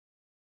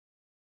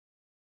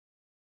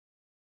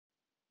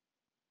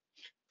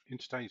In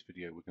today's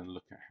video, we're going to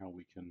look at how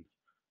we can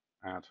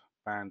add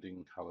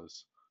banding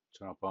colors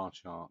to our bar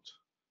chart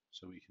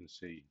so we can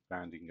see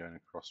banding going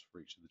across for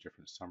each of the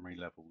different summary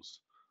levels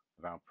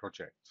of our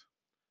project.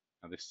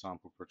 Now, this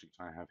sample project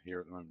I have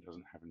here at the moment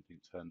doesn't have anything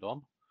turned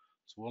on.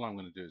 So all I'm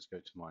going to do is go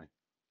to my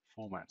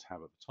Format tab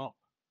at the top,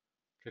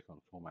 click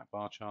on Format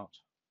Bar Chart,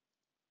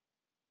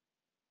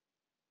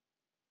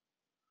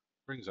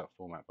 brings up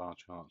Format Bar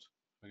Chart.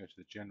 I go to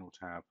the General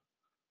tab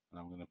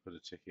and I'm going to put a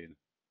tick in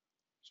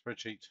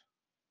Spreadsheet,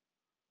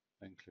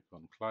 then click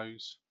on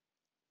Close.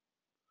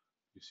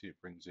 You see it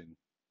brings in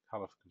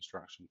color for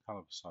construction,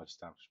 color for site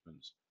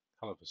establishments,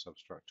 color for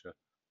substructure,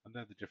 and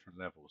they're the different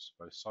levels.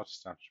 Both site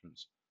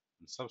establishments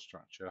and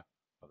substructure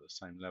are at the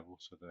same level,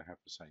 so they have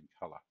the same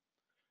color.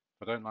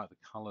 If I don't like the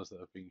colors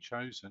that have been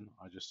chosen,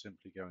 I just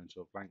simply go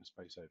into a blank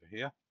space over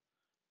here,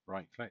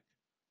 right click,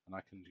 and I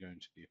can go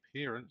into the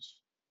appearance.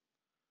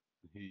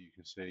 And here you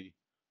can see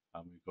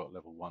we've got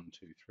level 1,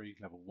 2, 3.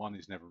 Level 1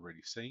 is never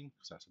really seen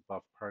because that's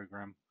above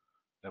program.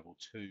 Level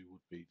 2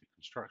 would be the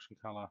construction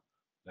color.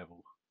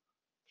 Level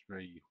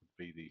 3 would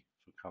be the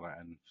for color,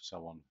 and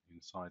so on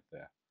inside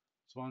there.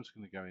 So I'm just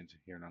going to go into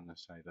here and I'm going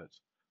to say that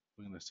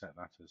we're going to set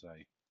that as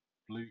a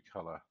blue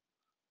color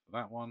for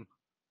that one,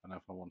 and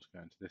if I want to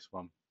go into this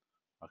one,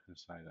 I can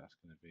say that's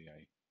going to be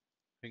a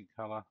pink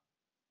color.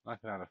 I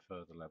can add a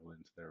further level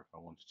into there if I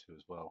wanted to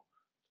as well,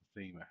 to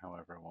theme it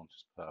however I want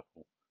as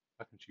purple.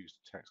 I can choose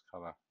the text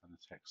color and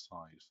the text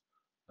size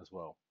as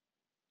well.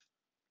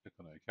 Click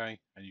on OK,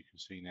 and you can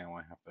see now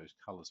I have those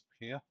colors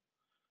appear.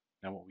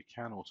 Now what we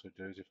can also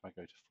do is if I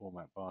go to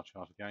Format Bar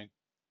Chart again,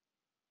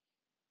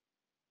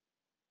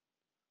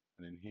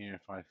 and in here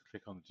if I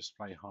click on the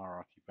Display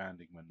Hierarchy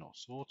Banding when not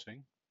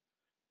sorting,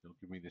 it'll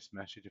give me this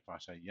message. If I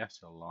say yes,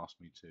 it'll ask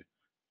me to,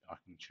 I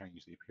can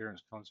change the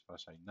appearance colors. If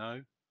I say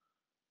no,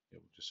 it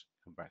will just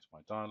come back to my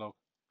dialog.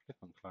 Click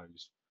on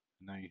Close,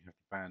 and now you have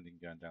the banding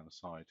going down the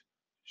side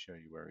to show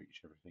you where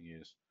everything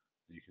is.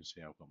 And you can see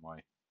I've got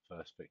my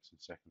first fix and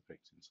second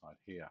fix inside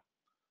here.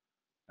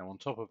 Now on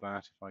top of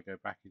that, if I go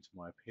back into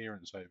my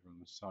appearance over on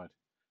the side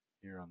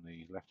here on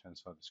the left hand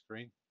side of the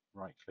screen,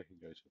 right click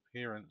and go to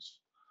appearance,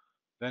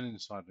 then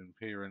inside an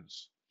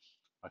appearance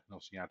I can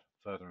obviously add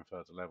further and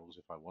further levels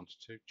if I wanted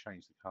to,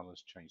 change the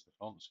colors, change the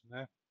fonts in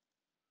there.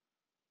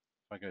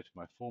 If I go to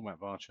my Format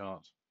Bar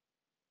Chart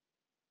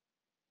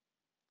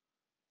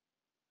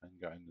and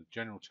go in the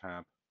General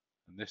tab,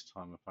 and this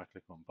time if I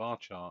click on Bar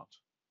Chart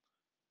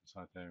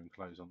inside there and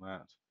close on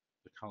that,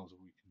 the colors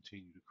will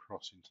continue to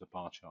cross into the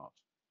bar chart.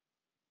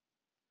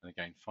 And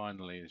again,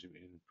 finally, as in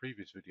the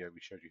previous video,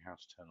 we showed you how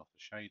to turn off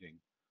the shading,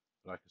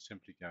 but I can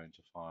simply go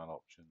into File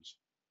Options,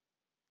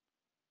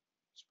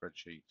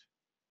 Spreadsheet,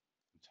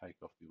 and take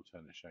off the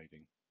alternate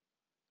shading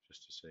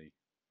just to see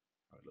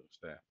how it looks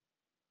there.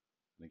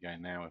 And again,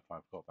 now if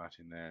I've got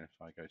that in there,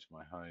 if I go to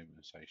my home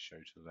and say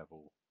Show to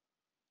Level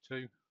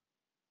 2,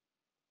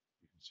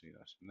 you can see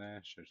that's in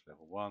there, show to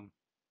Level 1.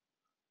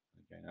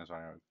 And again, as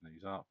I open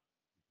these up,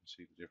 you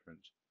can see the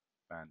different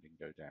banding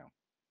go down.